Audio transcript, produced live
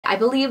I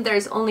believe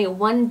there's only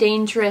one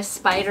dangerous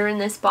spider in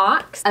this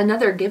box.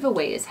 Another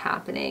giveaway is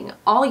happening.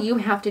 All you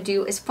have to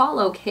do is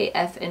follow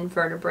KF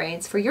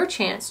Invertebrates for your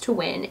chance to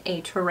win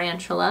a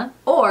tarantula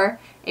or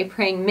a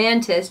praying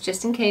mantis,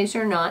 just in case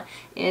you're not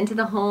into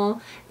the whole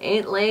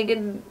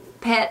 8-legged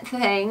pet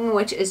thing,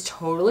 which is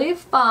totally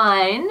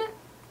fine.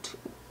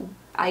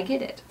 I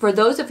get it. For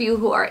those of you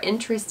who are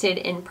interested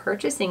in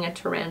purchasing a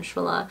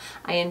tarantula,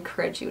 I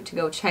encourage you to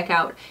go check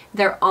out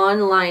their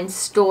online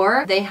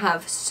store. They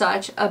have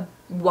such a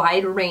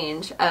wide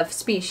range of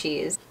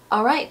species.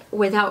 All right,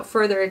 without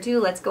further ado,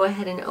 let's go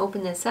ahead and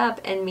open this up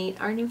and meet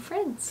our new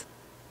friends.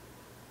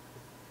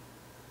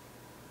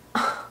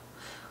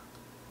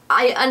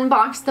 I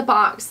unboxed the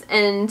box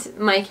and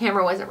my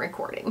camera wasn't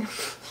recording.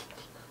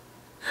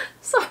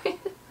 Sorry.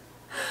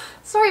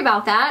 Sorry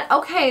about that.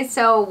 Okay,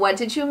 so what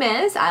did you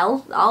miss?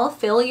 I'll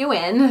fill you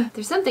in.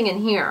 There's something in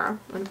here.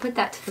 I'm gonna put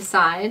that to the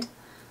side.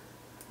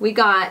 We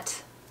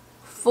got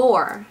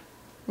 4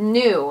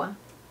 new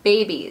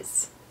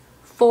babies.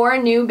 4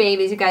 new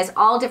babies, you guys,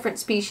 all different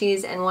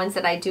species and ones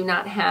that I do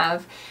not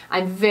have.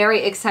 I'm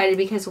very excited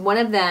because one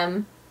of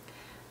them,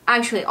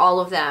 actually all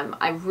of them,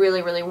 I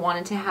really, really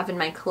wanted to have in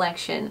my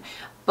collection,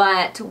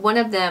 but one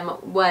of them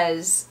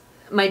was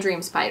my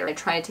dream spider. I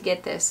tried to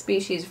get this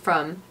species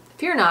from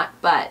Fear Not,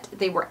 but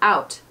they were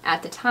out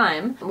at the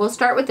time. We'll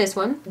start with this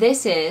one.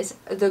 This is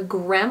the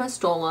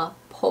Grammostola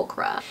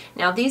pulchra.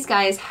 Now these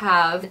guys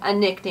have a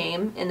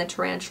nickname in the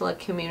tarantula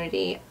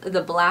community,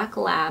 the Black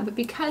Lab,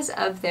 because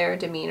of their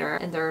demeanor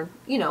and their,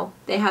 you know,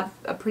 they have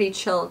a pretty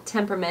chill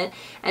temperament.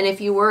 And if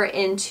you were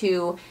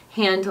into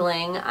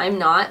handling, I'm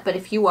not, but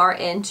if you are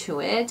into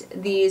it,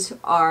 these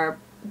are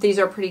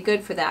pretty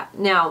good for that.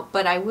 Now,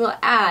 but I will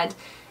add,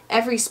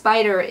 every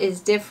spider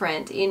is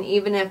different, and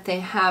even if they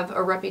have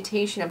a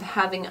reputation of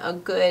having a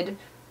good,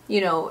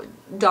 you know,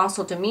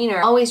 docile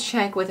demeanor, always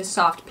check with a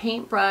soft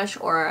paintbrush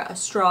or a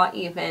straw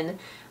even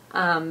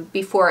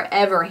before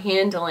ever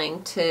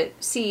handling to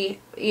see,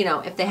 you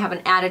know, if they have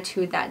an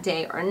attitude that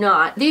day or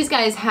not. These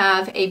guys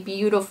have a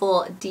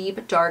beautiful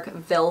deep dark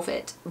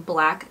velvet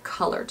black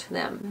color to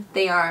them.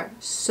 They are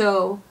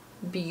so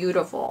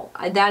beautiful.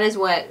 That is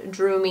what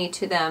drew me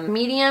to them.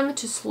 Medium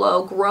to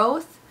slow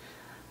growth.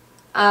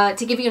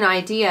 To give you an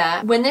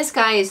idea, when this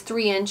guy is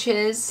 3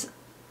 inches,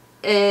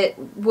 it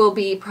will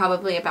be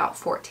probably about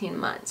 14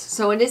 months.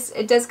 So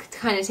it does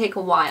kind of take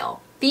a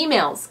while.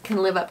 Females can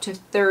live up to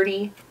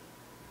 30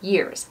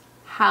 years.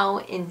 How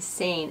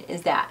insane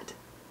is that?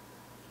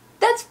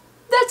 That's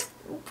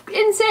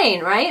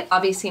insane, right?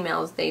 Obviously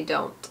males, they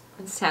don't.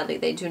 Sadly,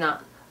 they do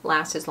not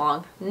last as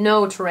long.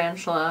 No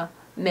tarantula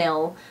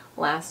male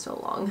lasts so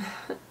long.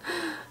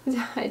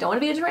 I don't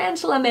want to be a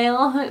tarantula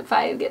male. If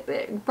I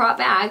get brought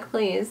back,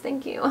 please,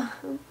 thank you.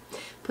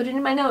 Put it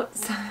in my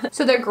notes.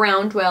 So they're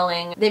ground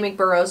dwelling. They make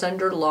burrows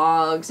under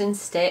logs and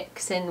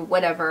sticks and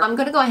whatever. I'm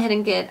gonna go ahead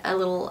and get a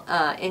little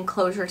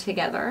enclosure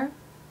together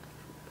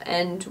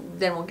and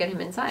then we'll get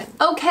him inside.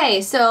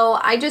 Okay, so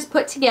I just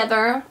put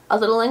together a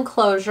little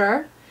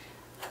enclosure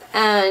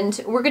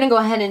and we're gonna go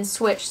ahead and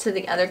switch to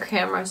the other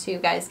camera so you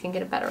guys can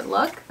get a better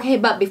look. Okay,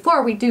 but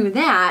before we do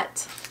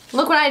that,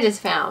 look what I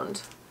just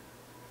found.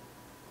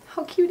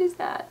 How cute is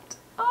that?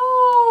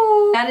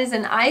 Oh, that is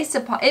an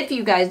isopod. If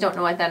you guys don't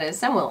know what that is,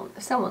 some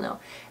will know.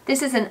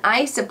 This is an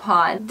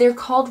isopod. They're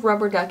called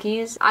rubber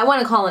duckies. I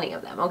want to call any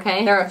of them,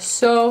 okay? They're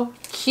so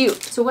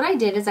cute. So what I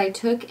did is I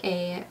took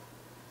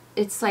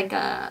it's like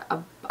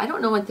a I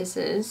don't know what this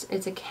is.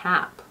 It's a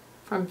cap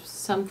from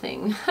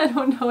something. I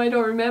don't know, I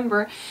don't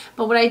remember.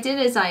 But what I did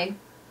is I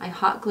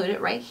hot glued it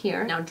right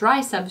here. Now dry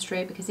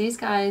substrate, because these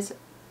guys,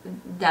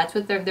 that's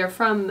what they're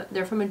from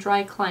a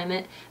dry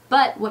climate.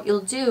 But what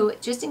you'll do,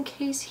 just in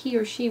case he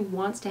or she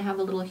wants to have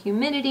a little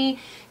humidity,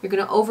 you're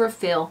going to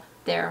overfill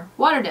their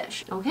water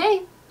dish.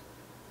 Okay,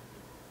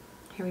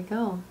 here we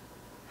go.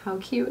 How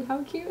cute,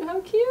 how cute,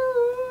 how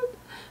cute.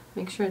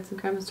 Make sure it's a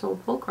Grammostola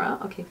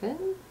pulchra. Okay, good.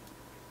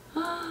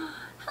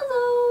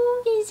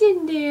 Hello, he's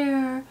in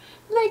there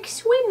like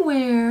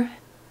swimwear.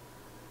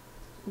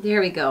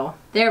 There we go,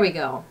 there we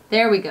go,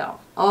 there we go.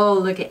 Oh,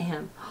 look at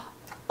him.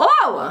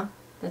 Oh,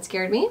 that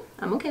scared me.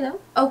 I'm okay though.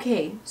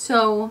 Okay,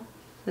 so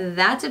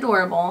that's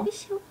adorable. You're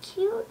so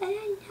cute and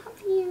I love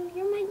you.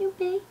 You're my new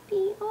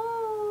baby.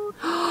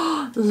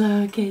 Oh,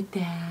 look at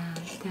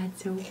that.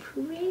 That's so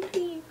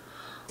pretty.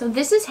 So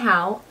this is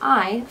how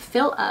I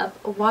fill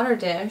up a water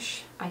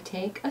dish. I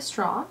take a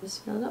straw,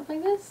 just fill it up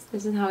like this.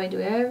 This is how I do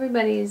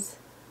everybody's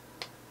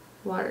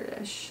water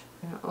dish.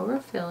 I'm gonna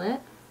overfill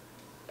it.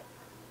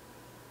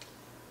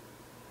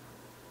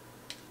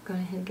 Go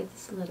ahead and get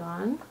this lid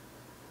on.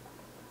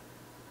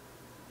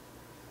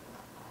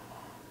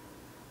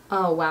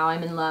 Oh wow,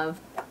 I'm in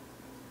love.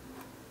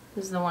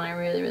 This is the one I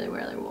really, really,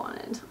 really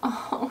wanted.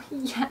 Oh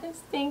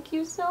yes, thank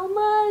you so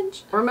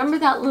much. Remember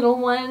that little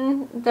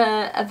one?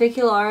 The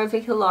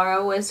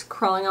Aviculara was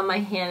crawling on my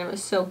hand. It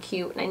was so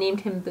cute and I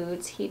named him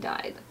Boots. He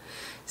died.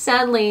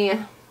 Sadly,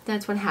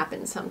 that's what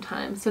happens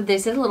sometimes. So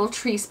this is a little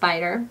tree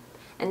spider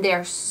and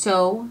they're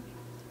so,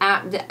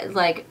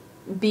 like,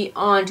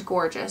 beyond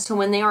gorgeous. So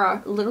when they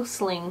are little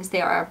slings,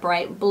 they are a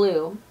bright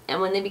blue.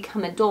 And when they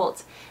become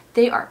adults,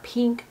 they are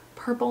pink,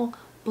 purple,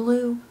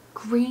 blue,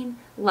 green,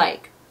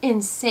 like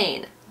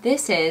insane.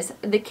 This is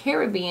the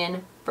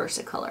Caribbean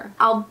Versicolor.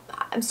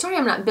 I'm sorry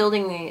I'm not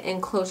building the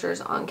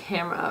enclosures on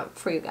camera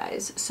for you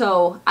guys.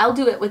 So I'll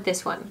do it with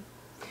this one.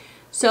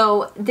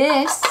 So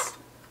this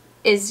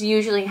is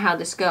usually how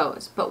this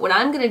goes. But what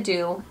I'm going to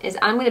do is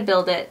I'm going to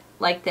build it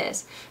like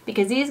this,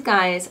 because these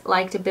guys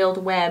like to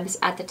build webs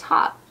at the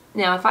top.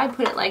 Now if I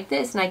put it like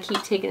this and I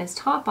keep taking his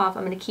top off,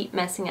 I'm going to keep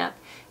messing up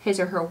his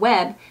or her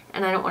web,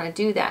 and I don't want to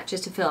do that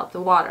just to fill up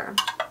the water.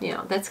 You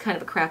know, that's kind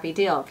of a crappy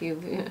deal. If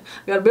you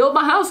gotta build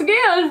my house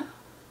again,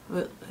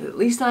 well, at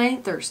least I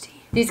ain't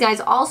thirsty. These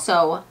guys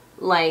also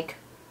like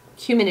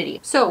humidity.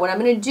 So what I'm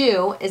going to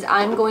do is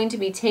I'm going to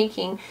be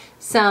taking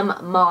some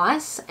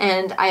moss,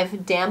 and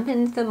I've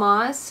dampened the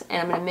moss,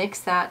 and I'm going to mix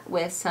that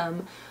with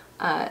some,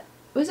 what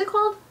is it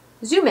called?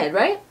 Zoom Ed,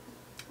 right?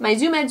 My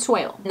Zoom Ed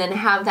soil. And then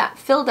have that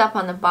filled up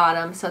on the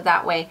bottom, so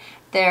that way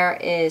there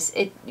is,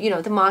 it, you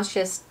know, the moss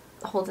just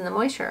holds in the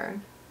moisture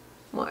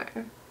more,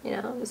 you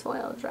know, the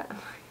soil is dry.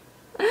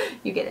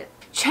 You get it.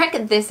 Check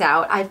this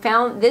out. I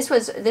found, this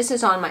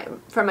is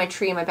on from my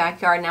tree in my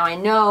backyard. Now I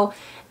know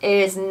it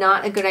is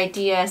not a good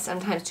idea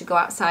sometimes to go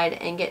outside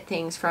and get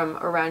things from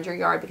around your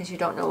yard, because you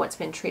don't know what's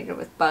been treated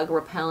with bug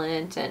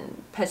repellent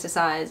and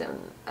pesticides, and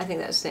I think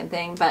that's the same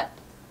thing. But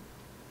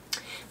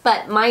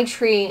my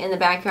tree in the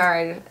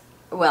backyard,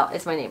 well,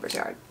 it's my neighbor's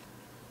yard.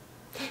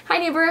 Hi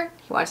neighbor,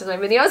 he watches my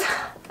videos.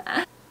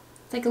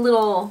 It's like a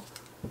little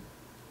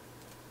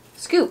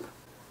scoop,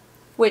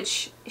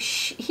 which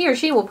he or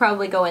she will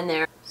probably go in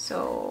there.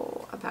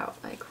 So about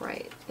like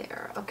right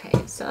there. Okay,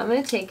 so I'm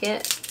gonna take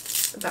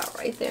it about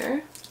right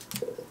there.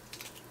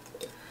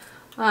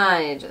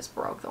 I just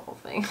broke the whole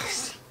thing.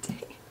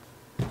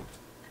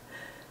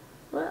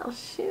 Well,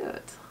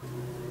 shoot.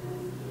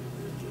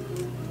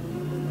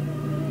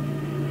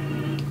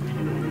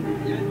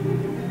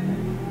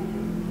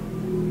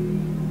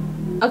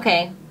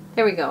 Okay,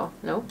 there we go.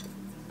 Nope.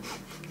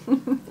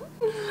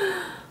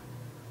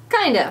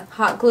 Kinda.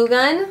 Hot glue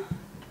gun.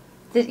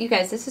 You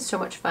guys, this is so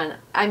much fun.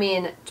 I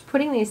mean,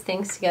 putting these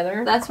things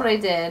together, that's what I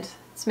did.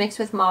 It's mixed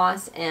with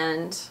moss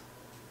and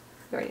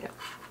you already know.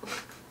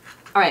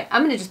 Alright,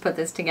 I'm going to just put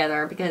this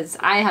together because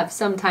I have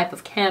some type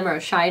of camera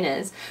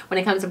shyness when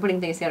it comes to putting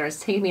things together.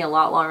 It's taking me a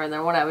lot longer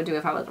than what I would do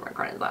if I wasn't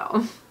recording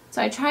though.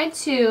 So I tried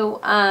to,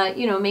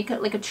 you know, make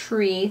it like a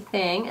tree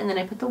thing, and then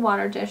I put the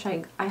water dish,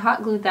 I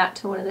hot glued that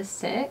to one of the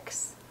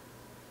sticks.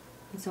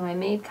 And so I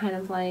made kind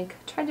of like,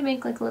 tried to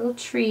make like a little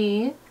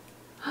tree.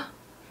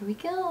 Here we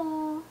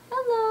go.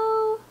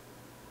 Hello.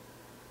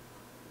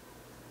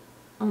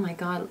 Oh my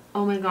god,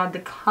 the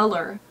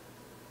color.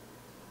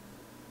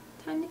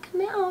 Time to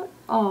come out.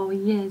 Oh,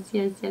 yes,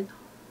 yes, yes.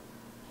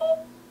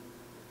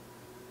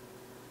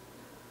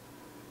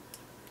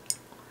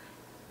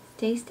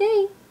 Stay,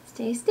 stay.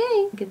 Stay,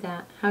 stay. Look at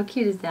that. How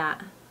cute is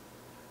that?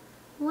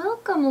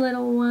 Welcome,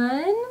 little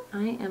one.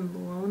 I am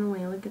blown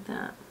away. Look at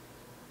that.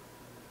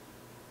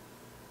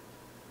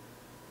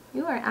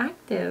 You are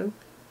active.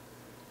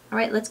 All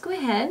right, let's go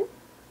ahead.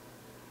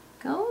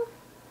 Go.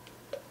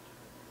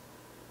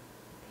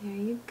 There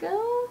you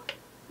go.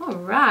 All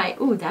right.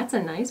 Ooh, that's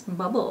a nice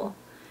bubble.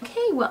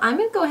 Okay, well, I'm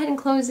going to go ahead and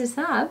close this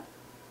up.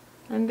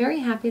 I'm very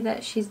happy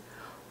that she's...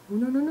 Oh,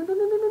 no, no, no, no, no,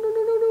 no, no, no,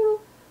 no, no, no.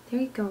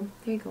 There you go.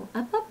 There you go.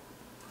 Up, up.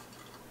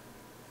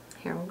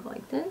 Here, we'll go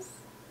like this.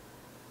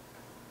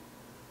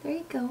 There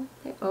you go.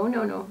 There. Oh,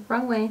 no, no.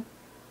 Wrong way.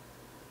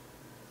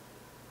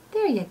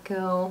 There you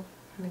go.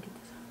 I'm going to get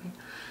this out of here.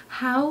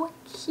 How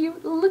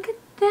cute. Look at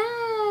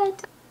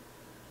that.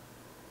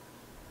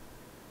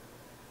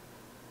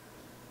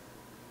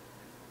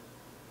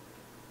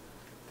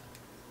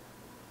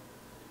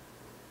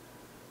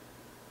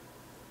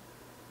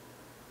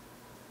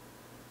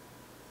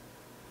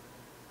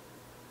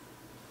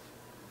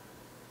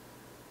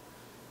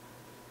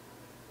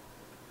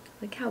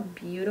 Look how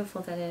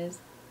beautiful that is.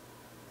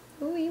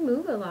 Oh, you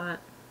move a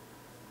lot.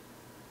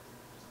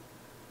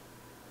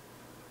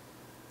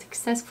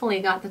 Successfully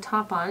got the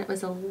top on. It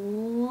was a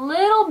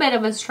little bit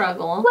of a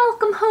struggle.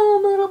 Welcome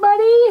home, little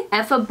buddy.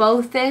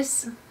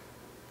 Ephabophus,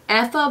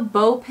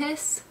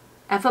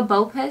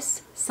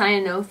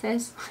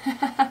 cyanothus.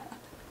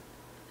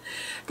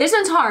 This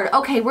one's hard.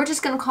 Okay, we're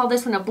just gonna call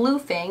this one a blue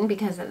fang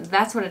because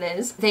that's what it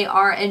is. They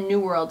are a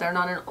new world. They're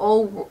not an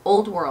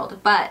old world,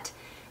 but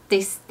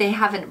they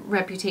have a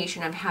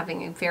reputation of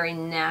having a very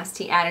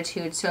nasty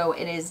attitude, so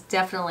it is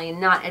definitely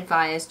not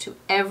advised to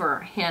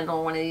ever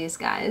handle one of these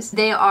guys.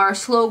 They are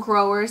slow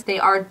growers. They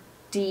are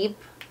deep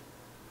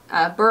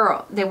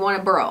burrow. They want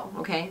to burrow,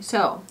 okay?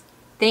 So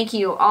thank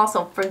you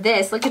also for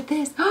this. Look at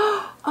this.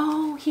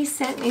 Oh, he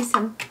sent me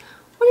some.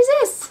 What is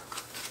this?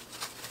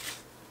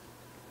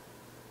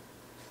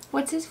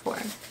 What's this for?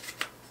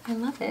 I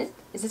love it.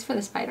 Is this for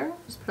the spider?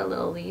 Just put a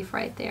little leaf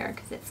right there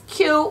because it's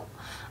cute.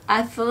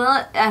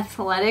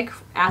 Athletic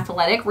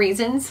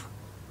reasons.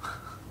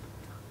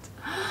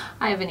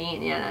 I haven't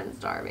eaten yet. I'm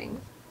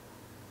starving.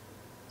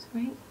 So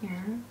right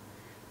here.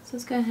 So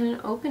let's go ahead and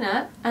open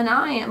up, and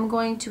I am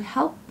going to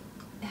help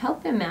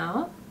him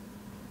out.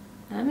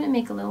 I'm going to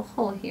make a little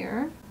hole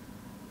here.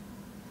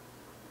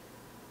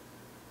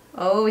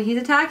 Oh,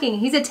 he's attacking.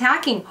 He's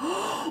attacking.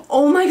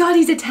 Oh my god,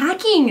 he's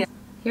attacking.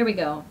 Here we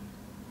go.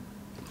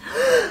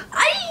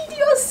 Ay,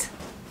 Dios.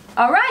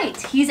 All right,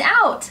 he's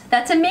out.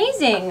 That's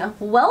amazing.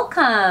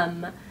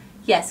 Welcome.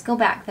 Yes, go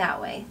back that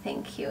way.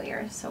 Thank you.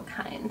 You're so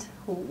kind.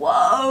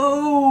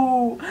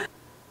 Whoa.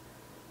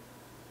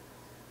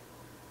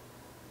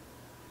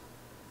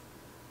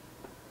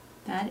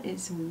 That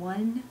is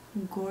one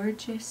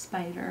gorgeous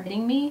spider.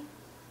 Kidding me?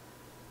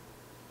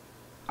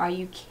 Are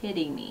you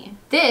kidding me?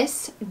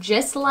 This,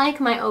 just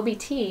like my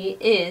OBT,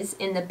 is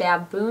in the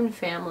baboon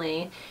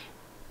family.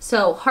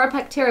 So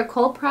Harpactera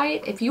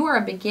colprite, if you are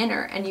a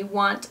beginner and you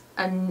want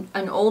an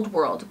old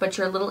world, but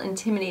you're a little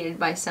intimidated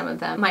by some of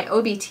them, my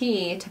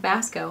OBT,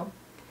 Tabasco,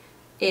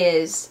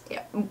 is,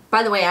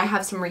 by the way, I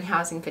have some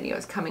rehousing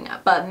videos coming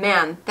up, but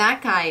man,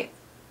 that guy,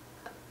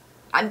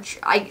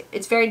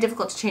 it's very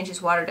difficult to change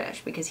his water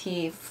dish because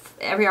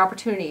every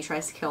opportunity he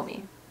tries to kill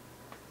me.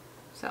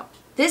 So,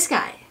 this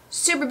guy,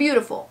 super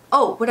beautiful.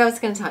 Oh, what I was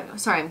going to tell you.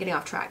 Sorry, I'm getting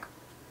off track.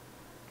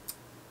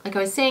 Like I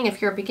was saying,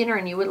 if you're a beginner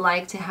and you would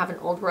like to have an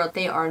old world,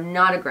 they are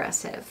not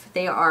aggressive.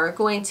 They are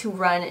going to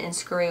run and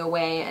scurry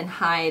away and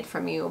hide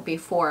from you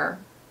before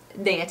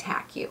they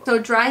attack you. So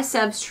dry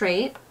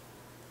substrate,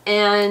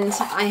 and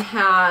I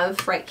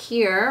have right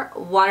here,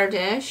 water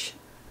dish,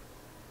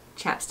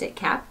 chapstick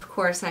cap. Of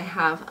course, I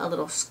have a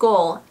little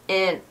skull,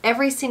 and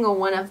every single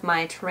one of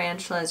my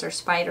tarantulas or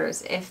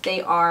spiders, if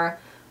they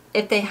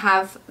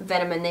have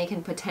venom and they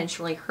can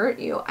potentially hurt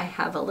you, I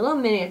have a little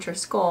miniature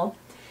skull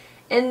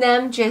in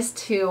them just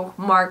to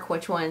mark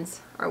which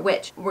ones are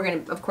which. We're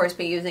going to, of course,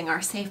 be using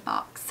our safe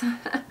box.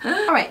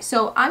 Alright,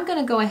 so I'm going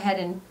to go ahead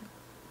and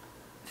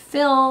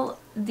fill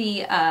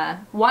the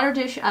water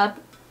dish up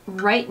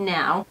right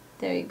now.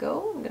 There you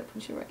go. I'm going to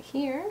put you right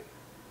here.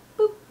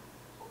 Boop.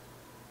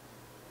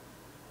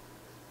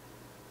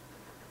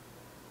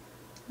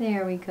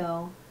 There we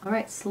go.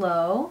 Alright,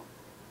 slow.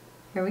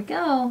 Here we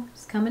go.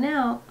 It's coming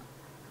out.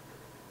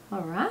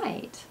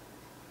 Alright.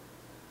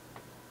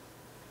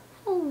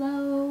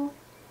 Hello.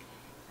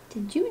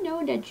 Did you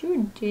know that you're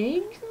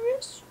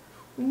dangerous?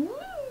 I'm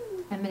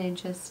going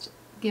to just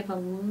give a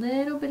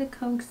little bit of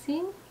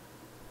coaxing.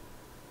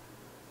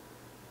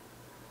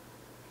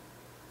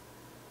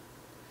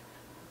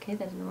 Okay,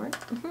 that didn't work.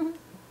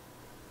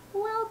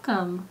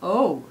 Welcome.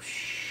 Oh,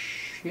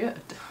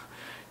 shit.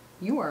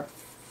 You are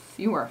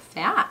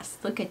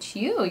fast. Look at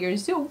you. You're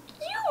so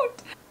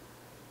cute.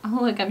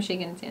 Oh, look, I'm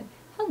shaking his hand.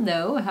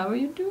 Hello, how are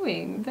you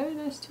doing? Very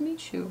nice to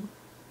meet you.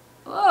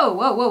 Whoa,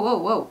 whoa, whoa, whoa,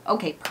 whoa.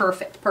 Okay,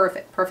 perfect,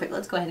 perfect, perfect.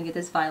 Let's go ahead and get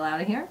this vial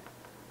out of here.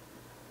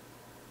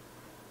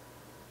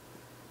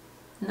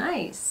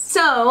 Nice.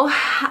 So,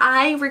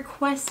 I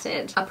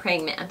requested a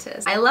praying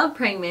mantis. I love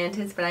praying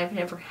mantis, but I've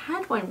never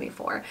had one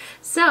before.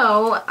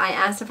 So, I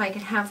asked if I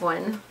could have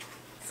one.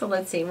 So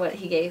let's see what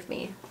he gave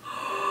me.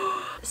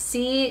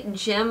 C.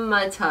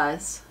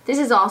 gemmatus. This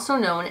is also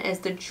known as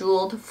the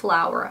jeweled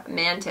flower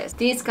mantis.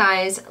 These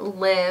guys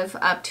live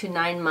up to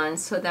 9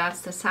 months, so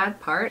that's the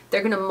sad part.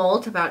 They're going to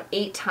molt about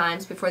 8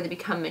 times before they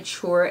become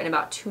mature in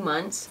about 2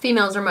 months.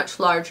 Females are much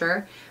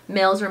larger.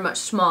 Males are much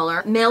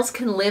smaller. Males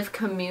can live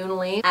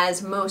communally.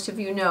 As most of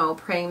you know,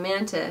 praying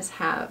mantis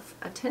have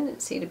a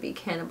tendency to be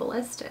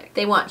cannibalistic.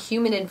 They want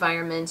humid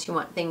environments. You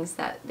want things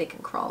that they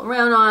can crawl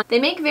around on. They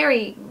make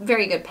very,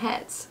 very good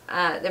pets.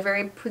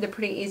 They're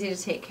pretty easy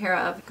to take care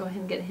of. Go ahead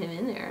and get him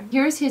in there.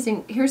 Here's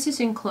his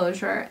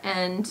enclosure,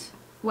 and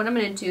what I'm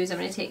going to do is I'm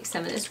going to take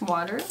some of this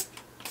water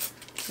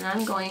and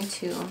I'm going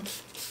to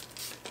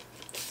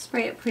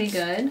spray it pretty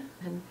good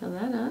and fill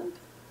that up.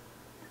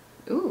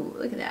 Ooh,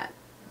 look at that.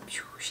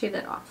 Shave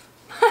that off.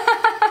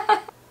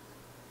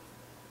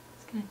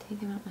 Just going to take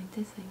him out like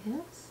this, I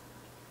guess.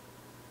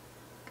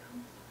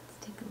 Let's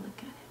take a look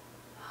at it.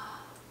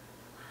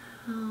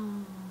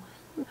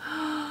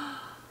 Wow.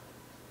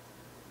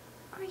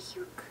 Are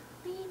you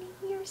cleaning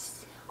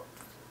yourself?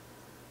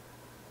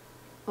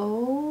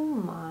 Oh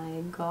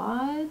my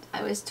god.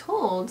 I was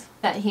told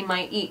that he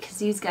might eat because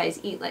these guys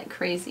eat like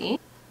crazy.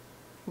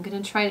 I'm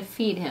gonna try to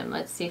feed him.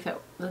 Let's see if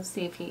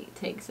he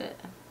takes it.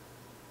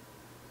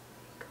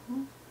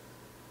 Cool.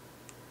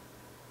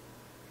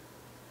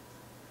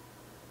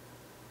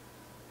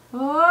 Oh,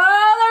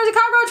 there's a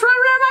cockroach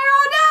running around my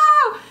road. No!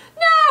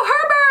 No,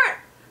 Herbert!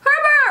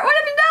 Herbert, what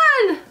have you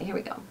done? Here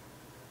we go.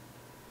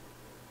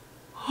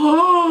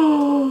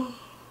 Oh!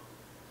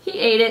 He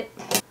ate it.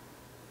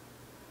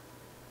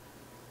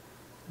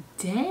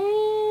 Dang.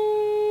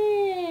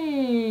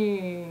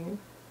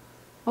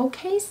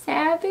 Okay,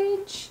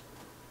 savage.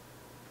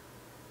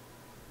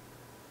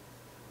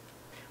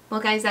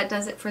 Well guys, that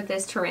does it for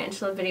this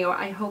tarantula video.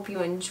 I hope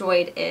you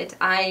enjoyed it.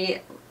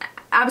 I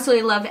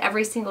absolutely love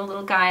every single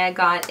little guy I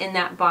got in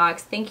that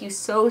box. Thank you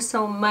so,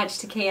 so much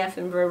to KF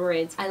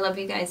Invertebrates. I love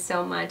you guys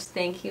so much.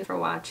 Thank you for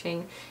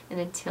watching, and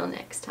until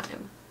next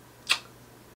time.